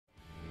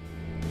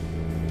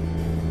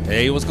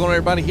Hey, what's going on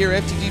everybody here?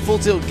 FTG Full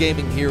Tilt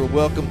Gaming here.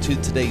 Welcome to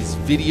today's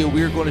video.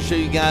 We are going to show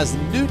you guys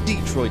the new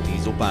Detroit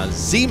Diesel by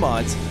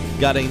Zeemods.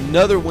 Got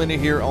another winner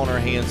here on our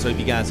hands, so if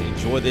you guys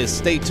enjoy this,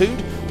 stay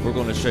tuned. We're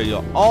going to show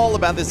you all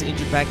about this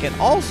engine pack and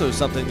also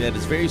something that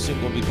is very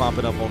soon going to be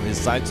popping up on his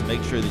site, so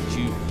make sure that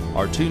you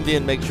are tuned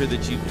in. Make sure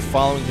that you're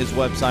following his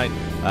website.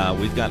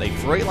 We've got a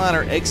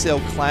Freightliner XL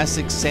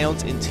Classic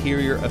Sounds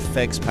Interior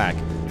Effects Pack.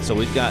 So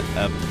we've got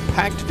a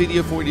packed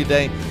video for you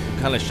today.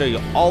 Kind of show you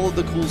all of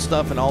the cool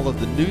stuff and all of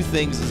the new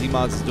things that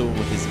Zeemods is doing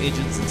with his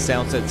engines and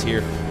sound sets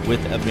here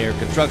with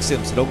American Truck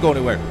Sim. So don't go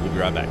anywhere. We'll be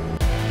right back.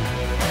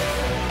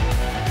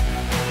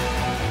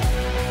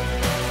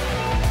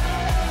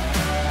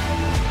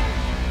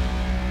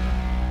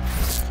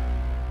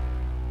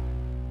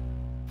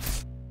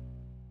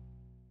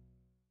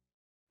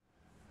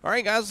 All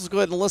right, guys, let's go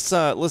ahead and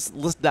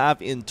let's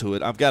dive into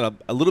it. I've got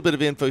a little bit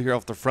of info here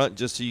off the front,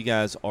 just so you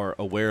guys are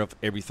aware of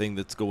everything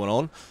that's going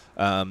on.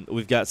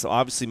 We've got some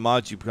obviously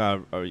mods you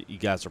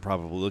guys are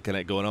probably looking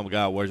at going, oh my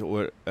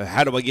God,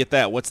 how do I get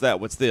that? What's that?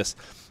 What's this?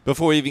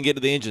 Before we even get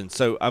to the engine,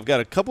 so I've got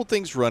a couple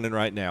things running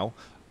right now.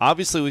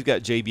 Obviously, we've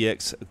got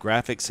JBX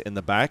graphics in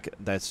the back.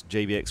 That's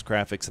JBX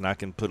graphics, and I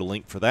can put a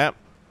link for that.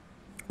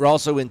 We're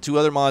also in two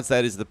other mods.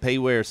 That is the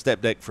Payware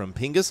Step Deck from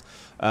Pinga's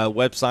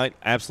website.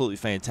 Absolutely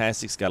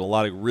fantastic. It's got a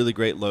lot of really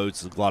great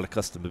loads, a lot of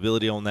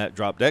customability on that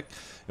drop deck.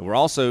 And we're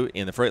also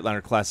in the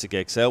Freightliner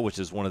Classic XL, which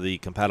is one of the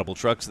compatible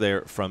trucks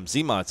there from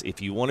Zeemods.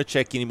 If you want to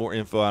check any more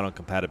info out on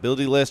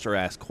compatibility list or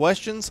ask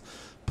questions,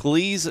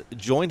 please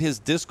join his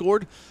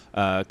Discord.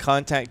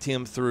 Contact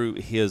him through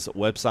his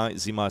website,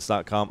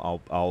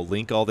 zeemods.com. I'll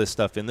link all this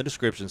stuff in the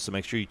description, so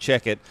make sure you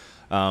check it.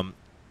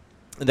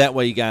 That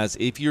way, you guys,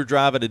 if you're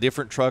driving a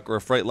different truck or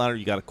a Freightliner,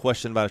 you got a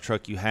question about a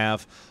truck you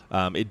have,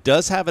 it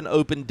does have an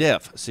open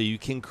def, so you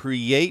can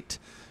create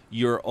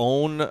your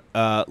own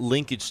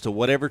linkage to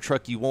whatever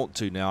truck you want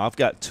to. Now, I've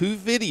got two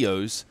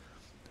videos.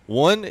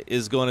 One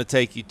is going to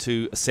take you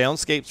to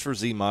soundscapes for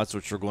Zeemods,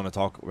 which we're going to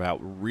talk about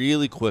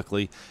really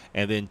quickly,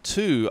 and then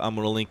two, I'm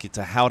going to link you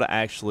to how to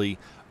actually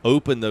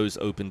open those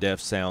open def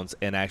sounds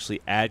and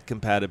actually add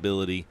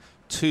compatibility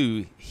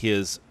to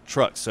his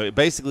truck. So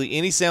basically,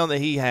 any sound that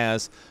he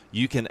has,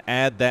 you can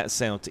add that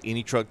sound to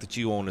any truck that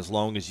you own, as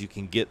long as you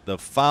can get the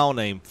file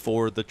name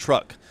for the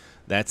truck.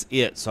 That's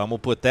it. So I'm going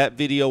to put that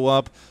video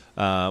up.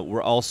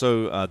 We're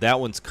also, that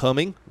one's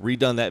coming.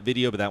 Redone that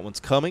video, but that one's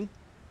coming.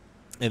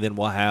 And then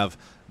we'll have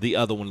the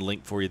other one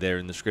linked for you there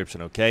in the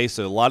description, okay?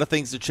 So a lot of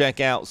things to check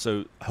out.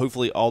 So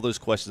hopefully all those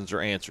questions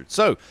are answered.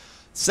 So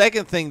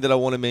second thing that I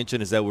want to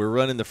mention is that we're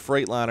running the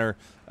Freightliner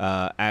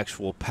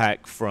actual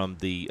pack from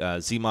the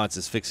Zeemods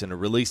is fixing to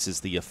release, is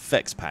the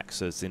effects pack.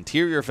 So it's the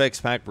interior effects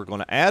pack we're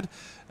going to add,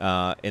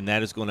 and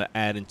that is going to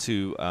add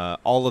into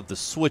all of the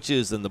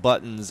switches and the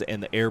buttons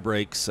and the air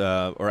brakes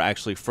are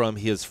actually from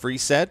his free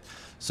set.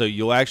 So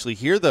you'll actually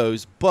hear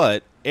those,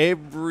 but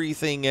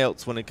everything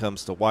else when it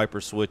comes to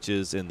wiper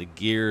switches and the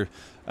gear,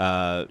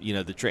 you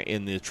know,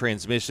 in the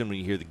transmission, when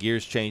you hear the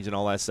gears change and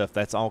all that stuff,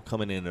 that's all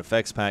coming in an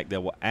effects pack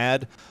that will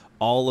add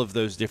all of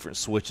those different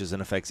switches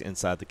and effects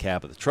inside the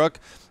cab of the truck,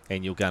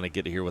 and you'll kind of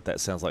get to hear what that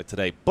sounds like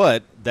today.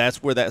 But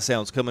that's where that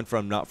sound's coming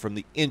from, not from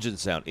the engine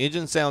sound.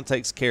 Engine sound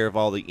takes care of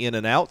all the in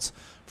and outs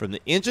from the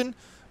engine,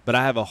 but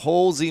I have a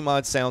whole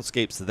Zeemod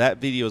soundscape, so that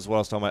video is what I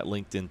was talking about,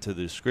 linked into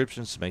the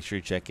description, so make sure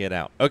you check it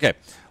out. Okay,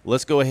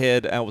 let's go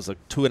ahead. That was a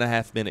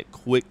 2.5 minute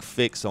quick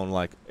fix on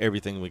like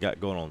everything we got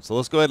going on. So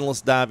let's go ahead and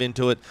let's dive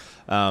into it.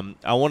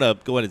 I want to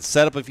go ahead and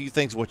set up a few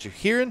things, what you're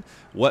hearing,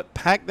 what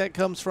pack that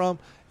comes from,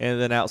 and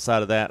then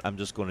outside of that, I'm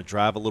just going to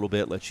drive a little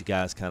bit, let you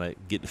guys kind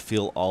of get to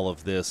feel all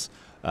of this.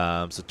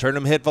 So turn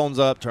them headphones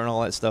up, turn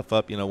all that stuff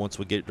up, you know, once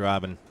we get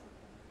driving,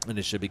 and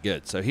it should be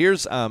good. So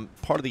here's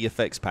part of the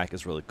effects pack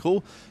is really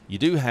cool. You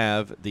do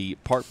have the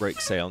park brake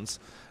sounds.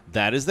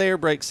 That is the air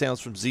brake sounds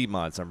from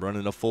Zeemods. I'm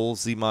running a full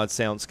Zeemod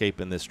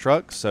soundscape in this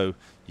truck, so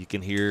you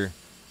can hear,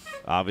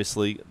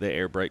 obviously, the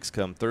air brakes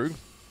come through.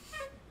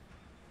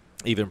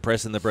 Even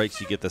pressing the brakes,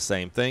 you get the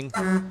same thing.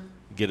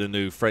 Get a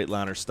new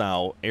Freightliner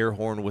style air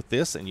horn with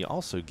this, and you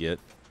also get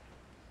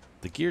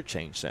the gear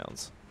change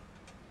sounds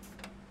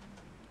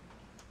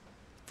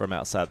from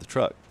outside the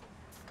truck,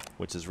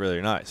 which is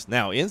really nice.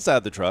 Now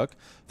inside the truck,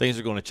 things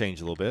are going to change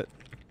a little bit,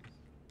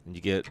 and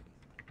you get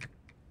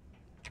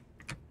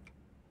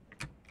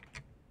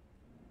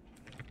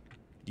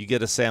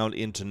a sound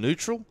into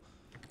neutral,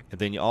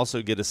 and then you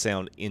also get a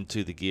sound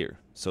into the gear.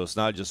 So it's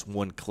not just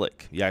one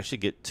click. You actually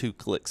get two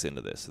clicks into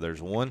this. So there's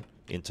one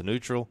into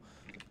neutral,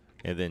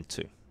 and then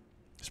two.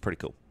 It's pretty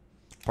cool.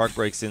 Park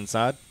brakes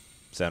inside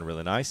sound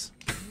really nice.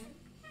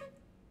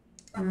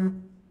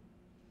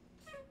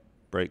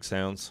 Brake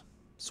sounds,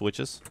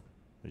 switches.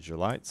 There's your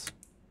lights,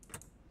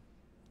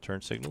 turn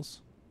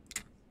signals.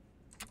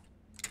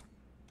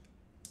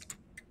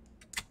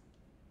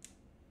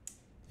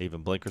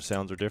 Even blinker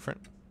sounds are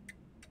different.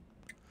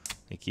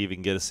 You can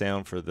even get a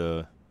sound for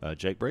the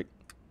jake brake.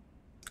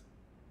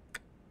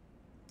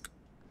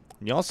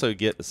 And you also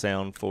get a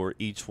sound for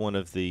each one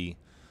of the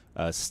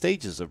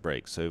stages of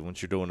brake. So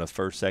once you're doing a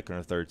first, second,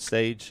 or third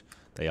stage,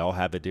 They all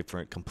have a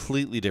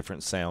completely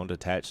different sound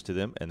attached to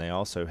them, and they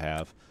also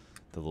have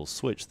the little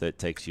switch that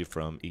takes you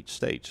from each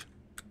stage.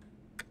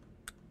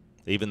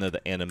 Even though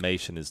the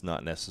animation is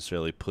not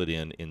necessarily put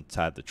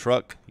inside the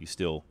truck, you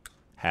still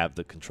have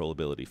the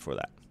controllability for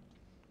that.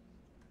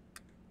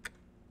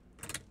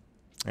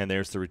 And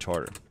there's the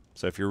retarder.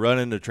 So if you're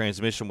running a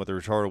transmission with a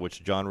retarder,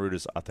 which John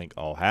Rooters I think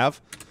all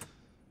have,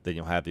 then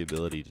you'll have the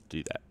ability to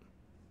do that.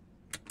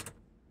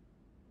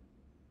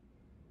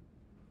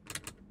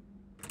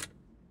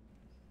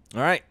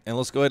 All right, and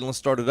let's go ahead and let's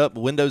start it up.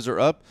 Windows are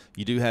up.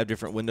 You do have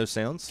different window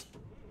sounds.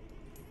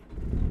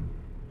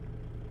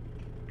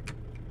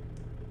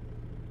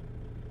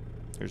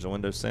 Here's a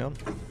Windows sound.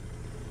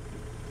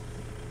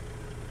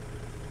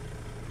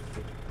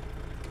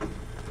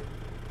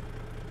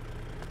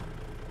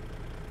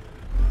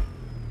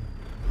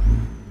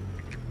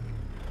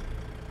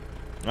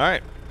 All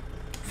right.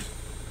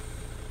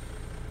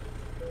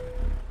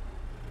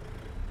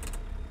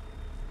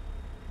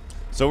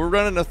 So we're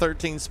running a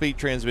 13-speed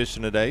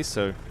transmission today,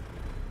 so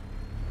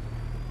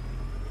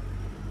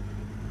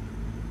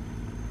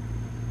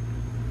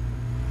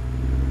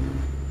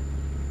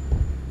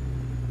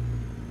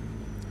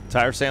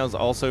tire sounds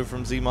also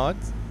from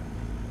Zeemods.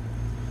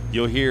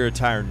 You'll hear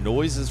tire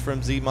noises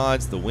from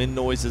Zeemods, the wind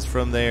noises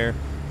from there,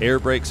 air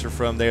brakes are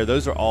from there.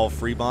 Those are all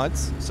free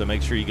mods, so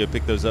make sure you go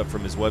pick those up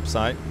from his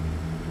website.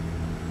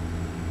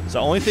 So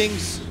only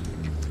things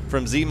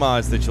from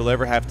Zeemods that you'll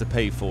ever have to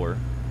pay for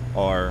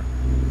are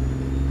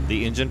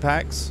the engine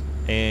packs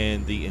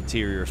and the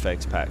interior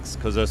effects packs,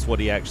 because that's what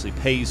he actually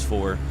pays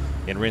for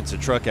and rents a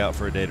truck out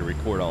for a day to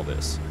record all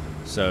this.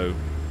 So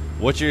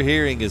what you're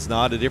hearing is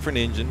not a different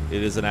engine.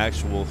 It is an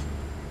actual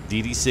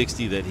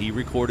DD60 that he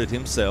recorded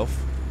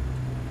himself.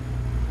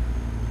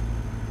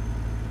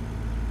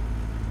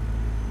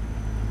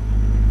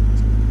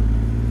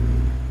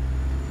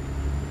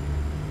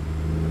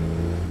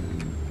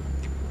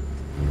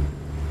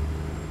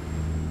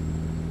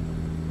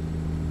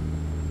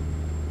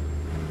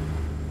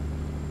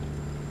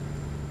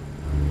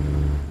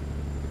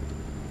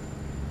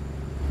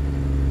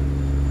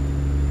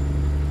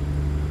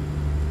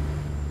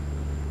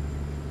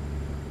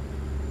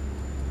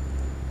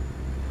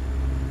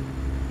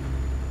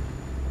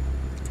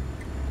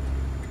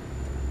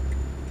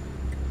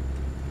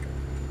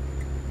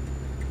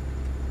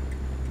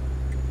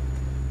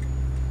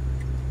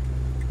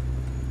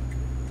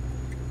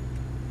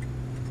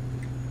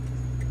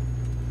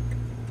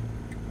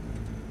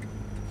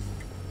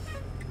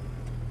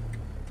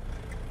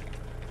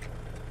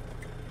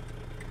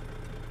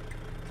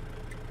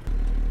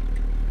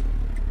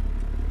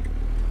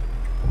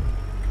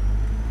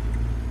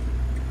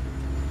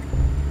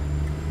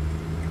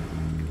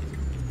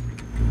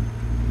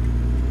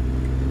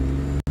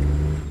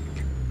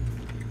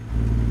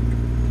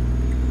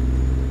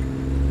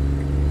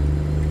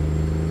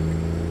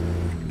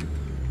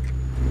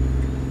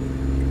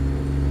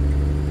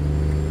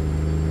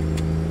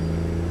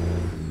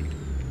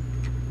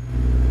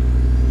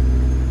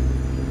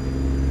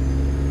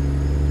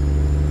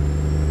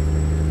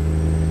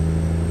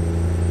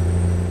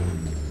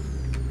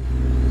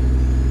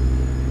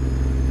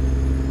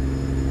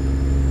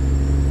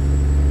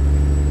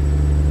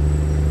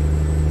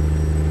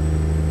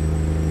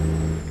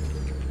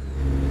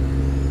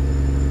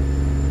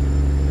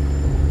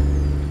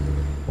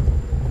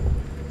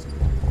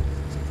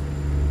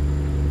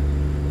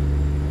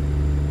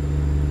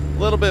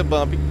 Little bit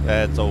bumpy.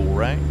 That's all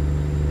right.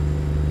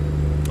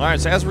 All right,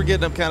 so as we're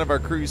getting up kind of our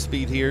cruise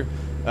speed here,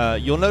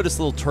 you'll notice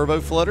little turbo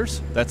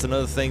flutters. That's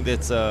another thing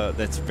that's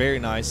very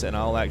nice, and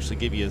I'll actually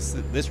give you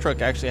this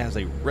truck actually has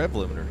a rev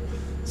limiter,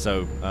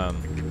 so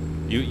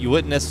you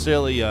wouldn't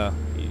necessarily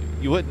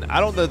you wouldn't. I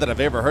don't know that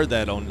I've ever heard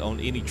that on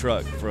any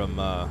truck from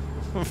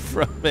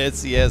from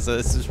SCS. So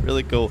this is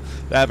really cool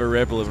to have a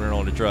rev limiter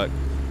on the truck,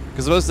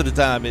 because most of the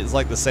time it's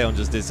like the sound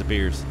just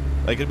disappears.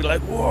 Like it'd be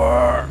like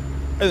whoa,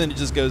 and then it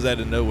just goes out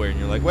of nowhere, and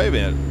you're like, wait a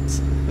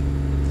minute,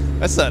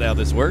 that's not how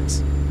this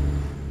works.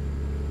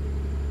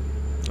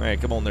 All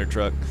right, come on there,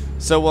 truck.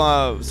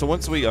 So so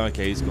once we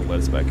okay, he's gonna let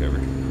us back over.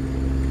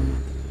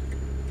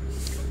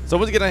 So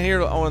once we get out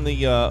here on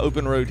the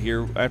open road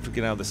here, after we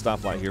get out of the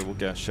stoplight here,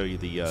 we'll show you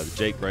the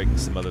Jake brake and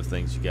some other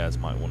things you guys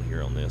might want to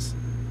hear on this.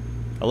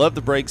 I love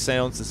the brake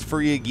sounds. It's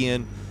free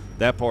again.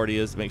 That part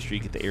is, make sure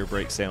you get the air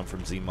brake sound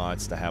from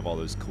Zeemods to have all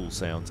those cool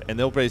sounds, and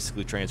they'll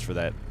basically transfer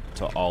that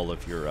to all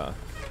of your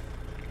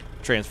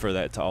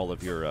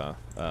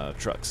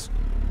trucks.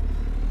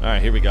 All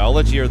right, here we go. I'll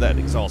let you hear that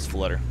exhaust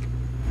flutter.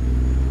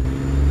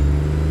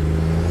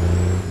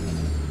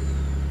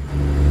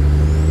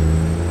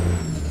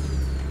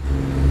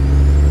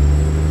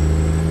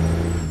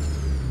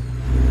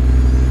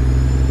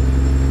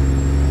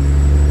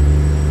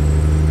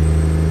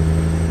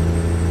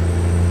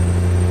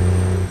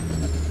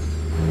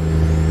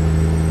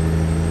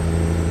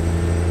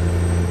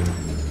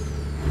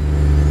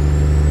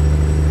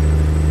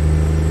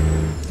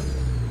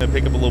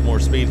 Pick up a little more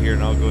speed here,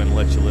 and I'll go ahead and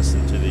let you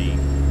listen to the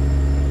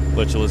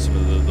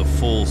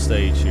full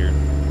stage here.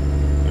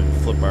 And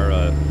flip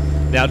our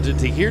Now, to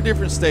hear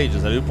different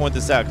stages, I do point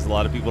this out because a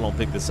lot of people don't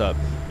pick this up.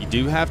 You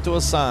do have to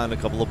assign a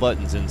couple of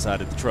buttons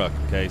inside of the truck.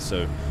 Okay,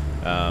 so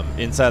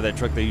inside that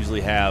truck they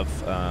usually have,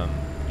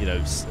 you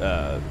know,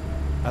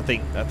 I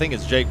think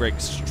it's Jake brake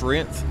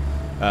strength,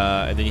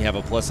 and then you have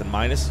a plus and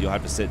minus. You'll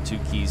have to set 2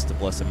 keys to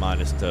plus and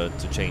minus to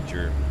change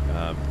your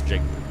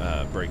Jake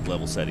brake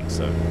level settings.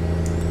 So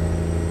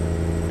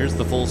here's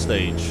the full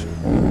stage.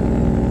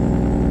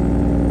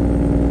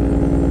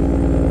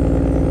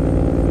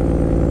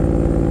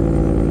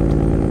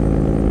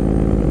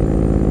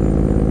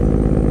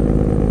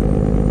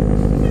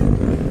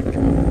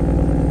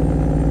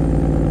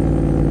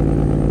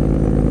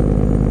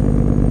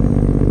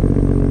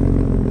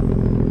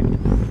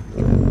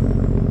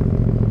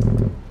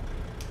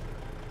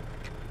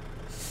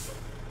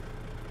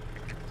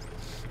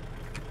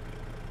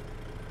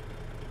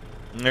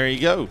 There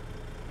you go.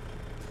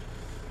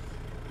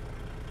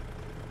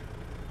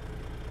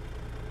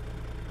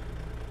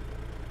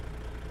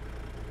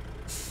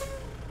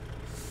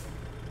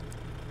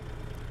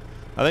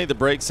 I think the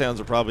brake sounds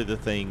are probably the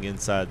thing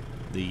inside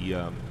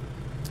the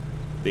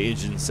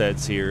engine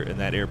sets here,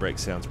 and that air brake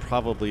sound's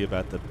probably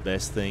about the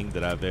best thing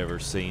that I've ever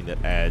seen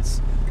that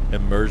adds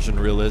immersion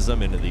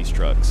realism into these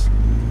trucks.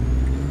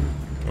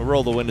 I'll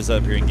roll the windows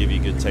up here and give you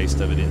a good taste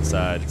of it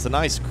inside. It's a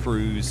nice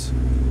cruise.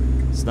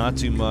 It's not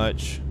too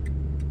much.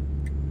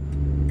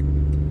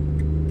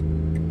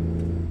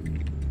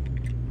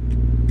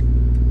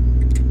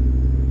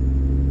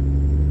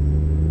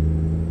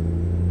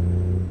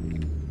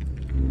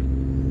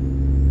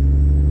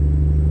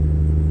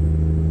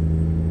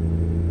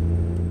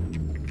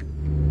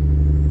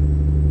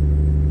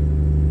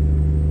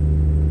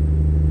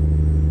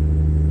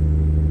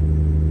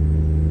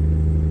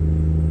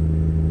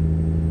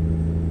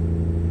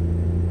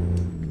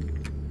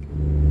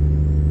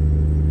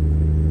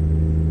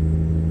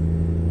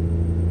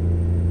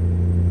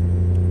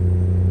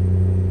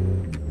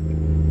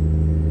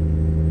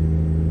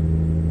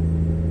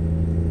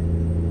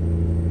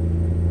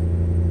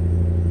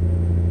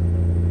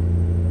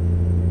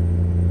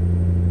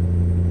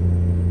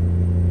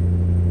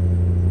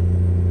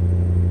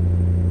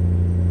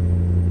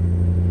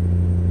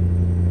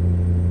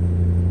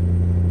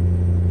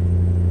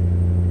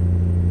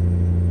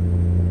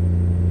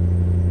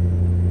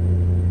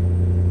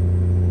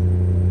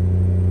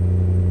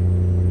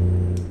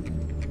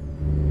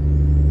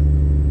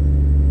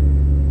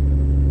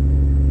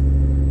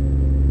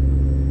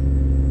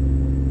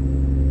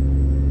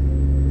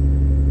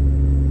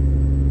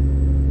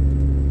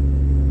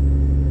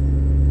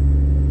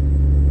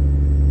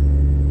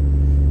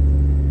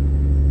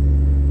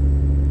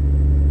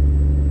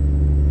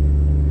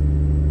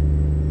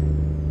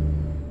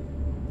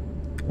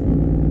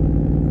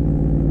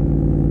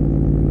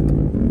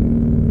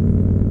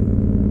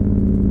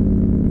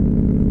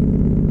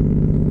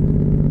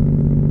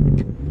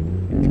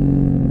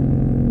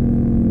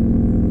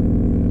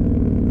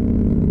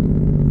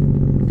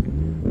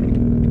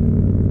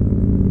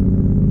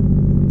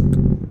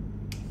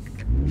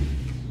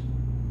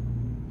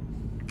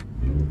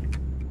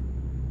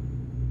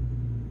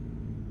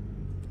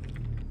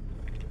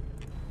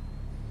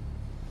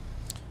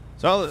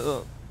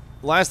 So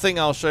last thing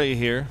I'll show you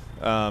here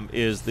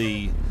is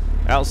the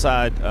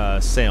outside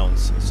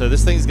sounds. So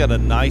this thing's got a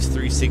nice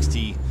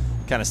 360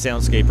 kind of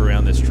soundscape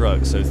around this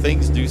truck. So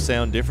things do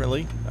sound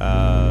differently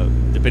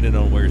depending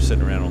on where you're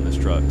sitting around on this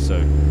truck.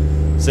 So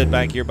sit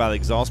back here by the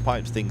exhaust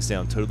pipes, things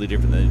sound totally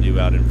different than they do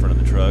out in front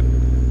of the truck.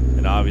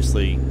 And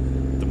obviously,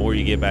 the more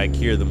you get back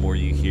here, the more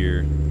you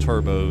hear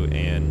turbo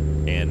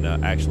and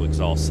actual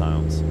exhaust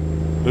sounds.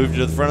 Move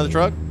to the front of the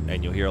truck,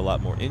 and you'll hear a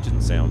lot more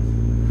engine sound.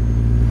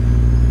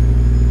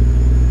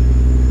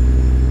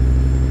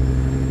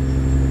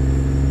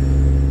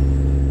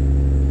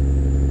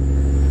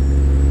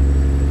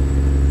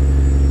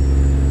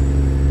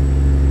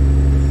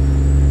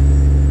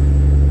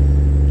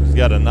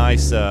 Got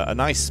a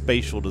nice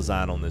spatial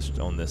design on this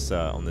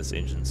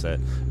engine set.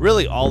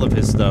 Really, all of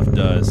his stuff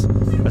does,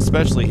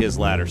 especially his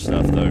ladder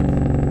stuff,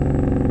 though.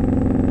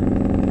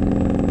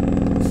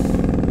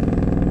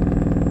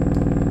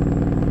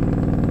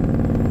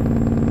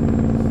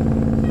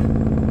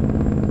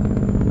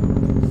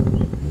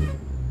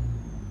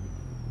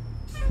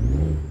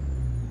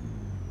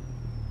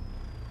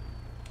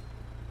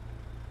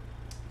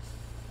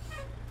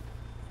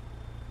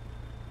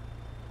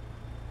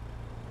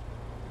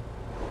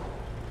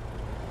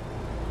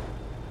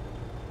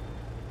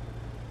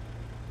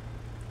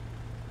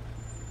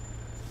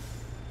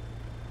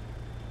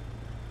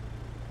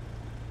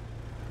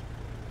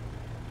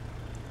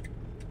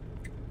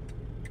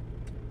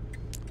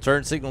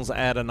 Turn signals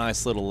add a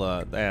nice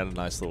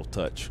little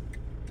touch.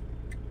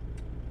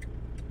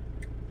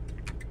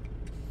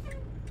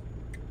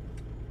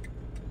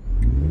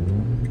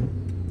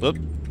 Whoop.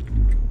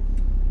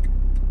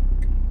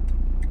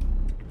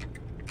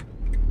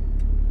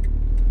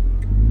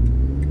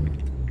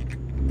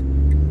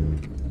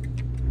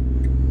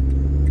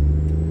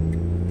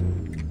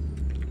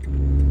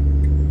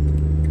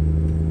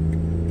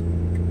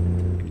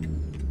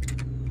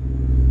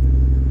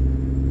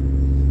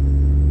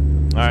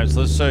 All right,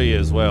 so let's show you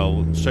as well.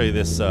 We'll show you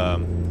this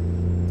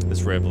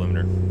this rev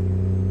limiter.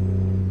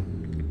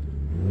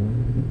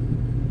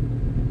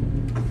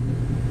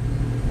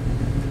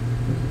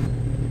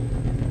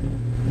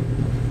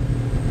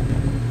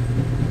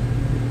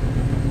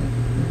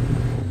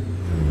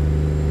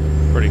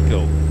 Pretty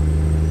cool.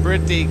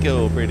 Pretty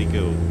cool. Pretty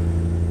cool.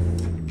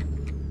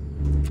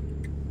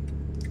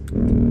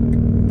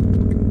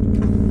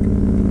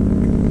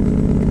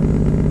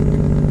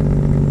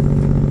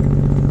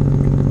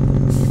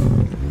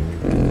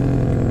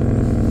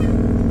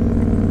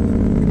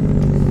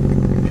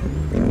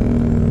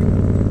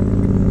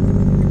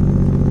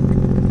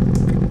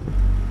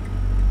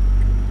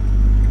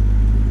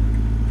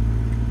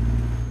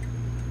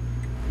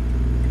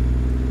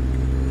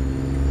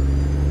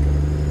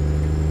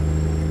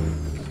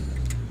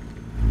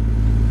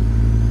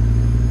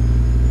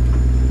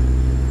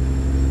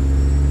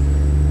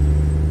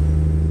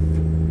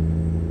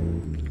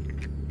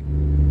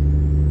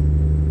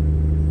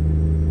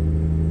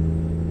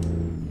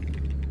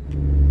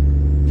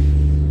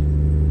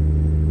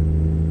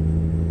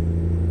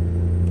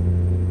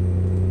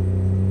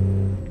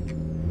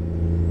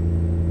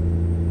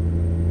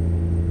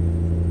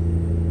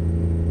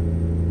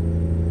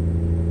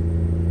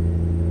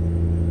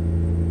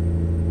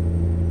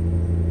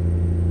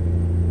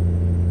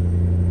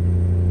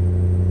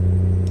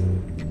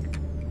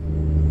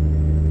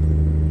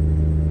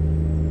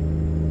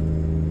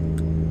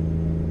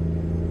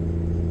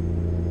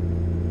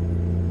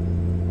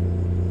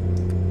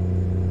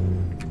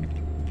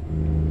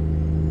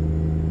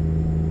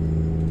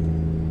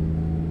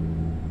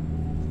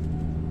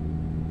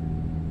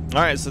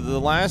 All right, so the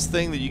last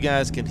thing that you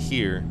guys can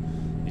hear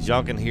is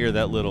y'all can hear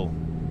that little,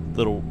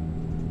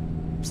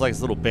 it's like this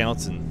little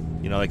bouncing,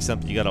 you know, like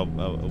something, you got a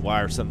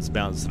wire or something's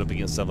bouncing up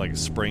against stuff like a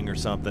spring or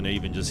something, or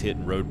even just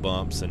hitting road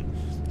bumps, and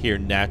hear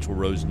natural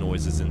road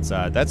noises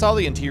inside. That's all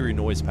the interior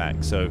noise pack.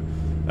 So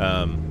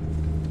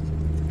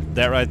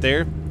that right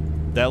there,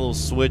 that little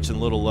switch and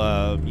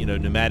little, you know,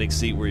 pneumatic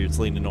seat where it's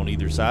leaning on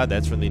either side,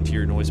 that's from the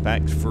interior noise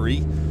pack,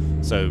 free.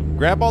 So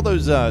grab all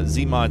those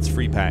Zeemods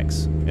free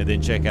packs and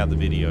then check out the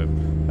video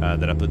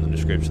that I put in the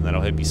description.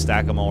 That'll help you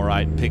stack them all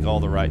right, pick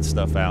all the right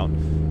stuff out,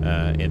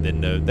 and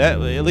then know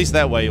that, at least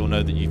that way you'll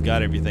know that you've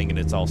got everything and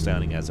it's all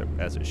sounding as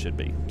it should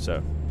be.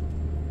 So.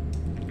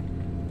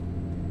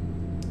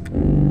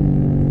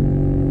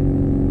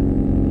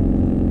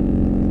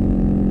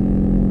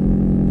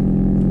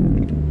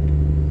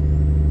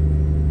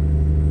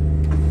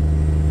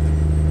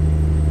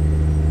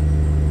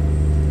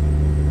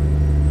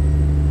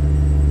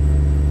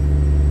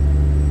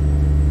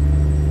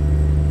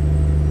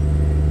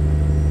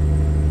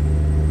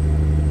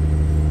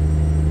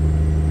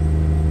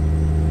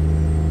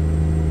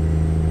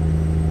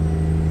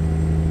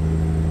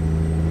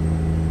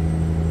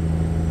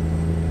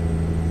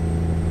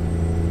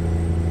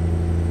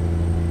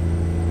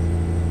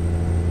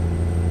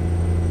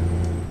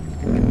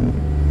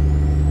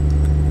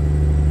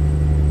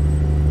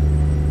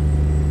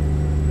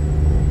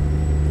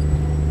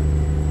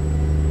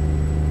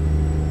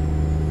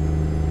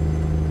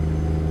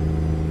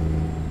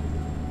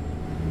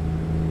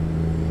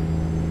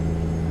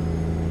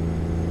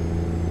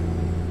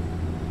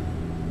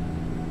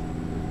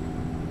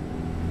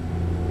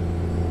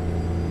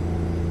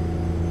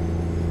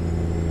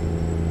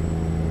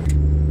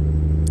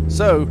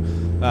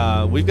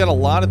 So we've got a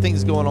lot of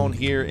things going on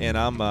here, and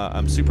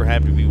I'm super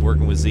happy to be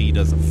working with Z. He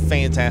does a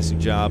fantastic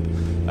job,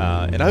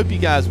 and I hope you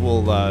guys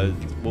will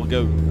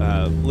go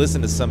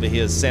listen to some of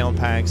his sound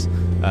packs,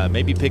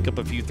 maybe pick up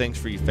a few things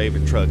for your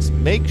favorite trucks.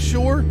 Make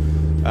sure,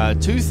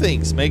 two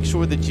things, make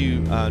sure that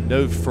you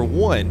know, for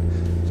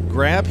one,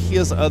 grab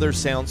his other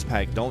sounds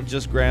pack. Don't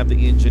just grab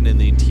the engine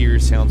and the interior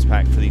sounds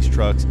pack for these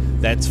trucks.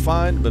 That's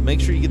fine, but make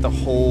sure you get the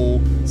whole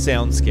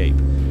soundscape.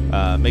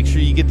 Make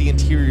sure you get the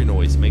interior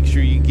noise. Make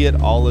sure you get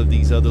all of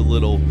these other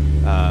little,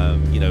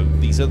 you know,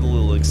 these other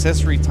little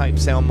accessory type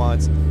sound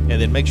mods.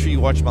 And then make sure you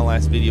watch my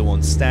last video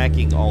on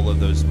stacking all of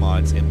those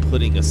mods and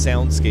putting a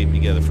soundscape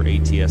together for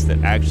ATS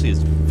that actually is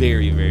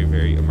very, very,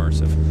 very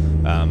immersive.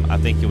 I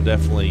think you'll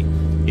definitely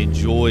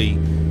enjoy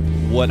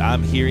what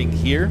I'm hearing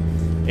here.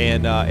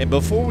 And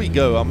before we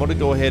go, I'm going to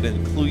go ahead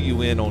and clue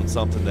you in on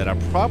something that I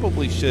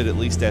probably should, at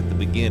least at the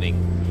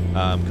beginning,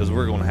 because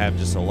we're going to have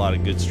just a lot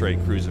of good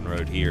straight cruising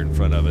road here in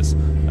front of us.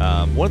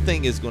 One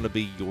thing is going to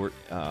be your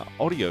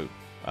audio.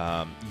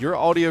 Your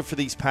audio for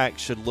these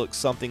packs should look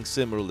something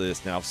similar to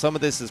this. Now, some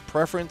of this is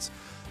preference,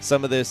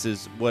 some of this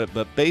is what,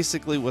 but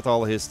basically with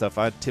all of his stuff,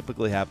 I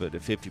typically have it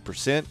at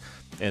 50%,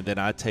 and then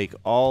I take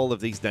all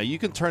of these. Now, you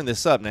can turn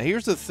this up. Now,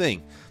 here's the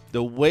thing.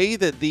 The way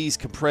that these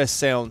compressed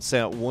sound,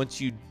 once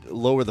you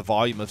lower the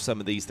volume of some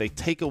of these, they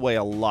take away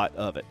a lot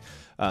of it.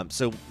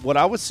 So what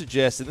I would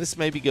suggest, and this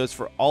maybe goes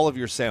for all of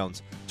your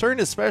sounds, turn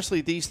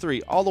especially these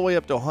three all the way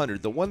up to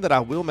 100. The one that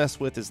I will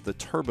mess with is the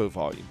turbo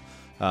volume.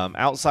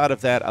 Outside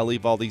of that, I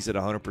leave all these at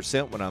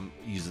 100% when I'm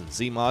using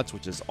Zeemods,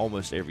 which is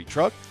almost every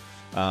truck.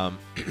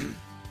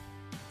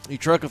 Your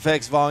truck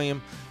effects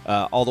volume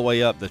all the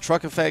way up. The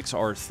truck effects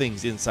are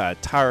things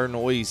inside. Tire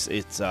noise,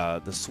 it's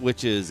the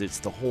switches, it's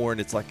the horn,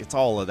 it's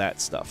all of that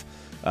stuff.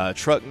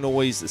 Truck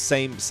noise, the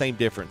same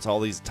difference. All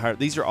these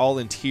these are all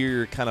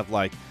interior, kind of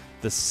like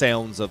the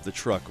sounds of the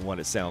truck and what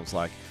it sounds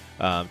like.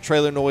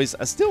 Trailer noise,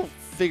 I'm still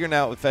figuring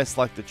out if that's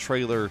like the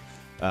trailer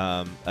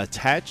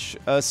attach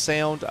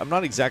sound. I'm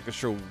not exactly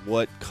sure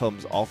what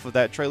comes off of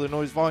that trailer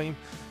noise volume.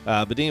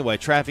 But anyway,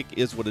 traffic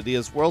is what it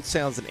is. World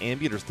sounds and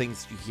ambient are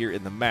things you hear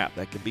in the map.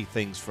 That could be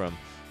things from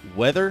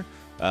weather,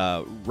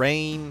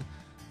 rain,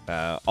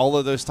 all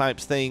of those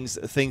types of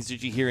things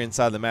that you hear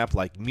inside the map,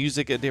 like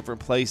music at different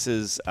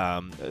places,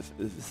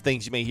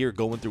 things you may hear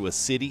going through a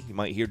city. You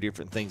might hear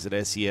different things that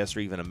SCS or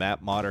even a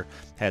map modder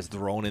has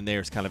thrown in there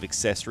as kind of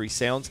accessory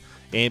sounds.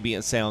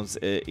 Ambient sounds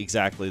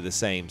exactly the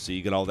same. So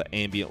you get all the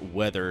ambient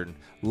weather and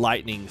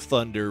lightning,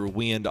 thunder,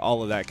 wind,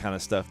 all of that kind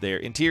of stuff there.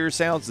 Interior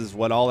sounds is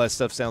what all that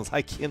stuff sounds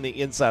like in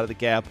the inside of the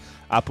cab.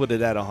 I put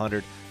it at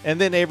 100. And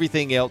then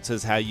everything else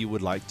is how you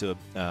would like to,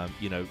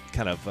 you know,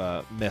 kind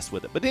of mess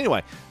with it. But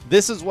anyway,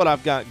 this is what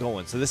I've got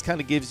going. So this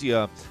kind of gives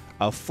you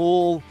a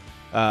full,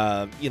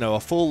 you know, a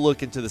full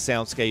look into the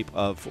soundscape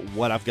of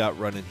what I've got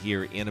running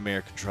here in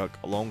American Truck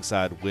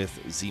alongside with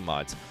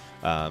Zeemods.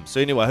 So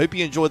anyway, I hope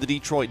you enjoyed the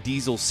Detroit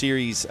Diesel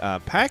Series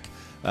pack.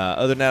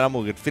 Other than that, I'm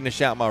going to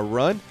finish out my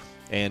run.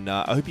 And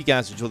I hope you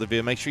guys enjoyed the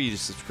video. Make sure you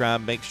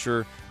subscribe. Make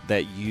sure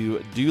that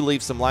you do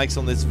leave some likes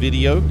on this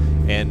video.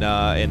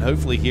 And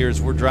hopefully here as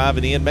we're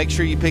driving in, make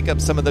sure you pick up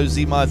some of those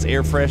Zeemods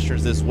air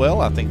fresheners as well.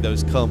 I think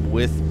those come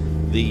with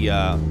the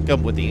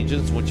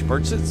engines once you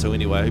purchase it. So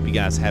anyway, I hope you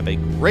guys have a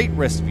great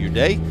rest of your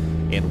day.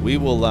 And we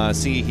will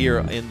see you here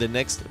in the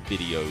next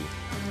video.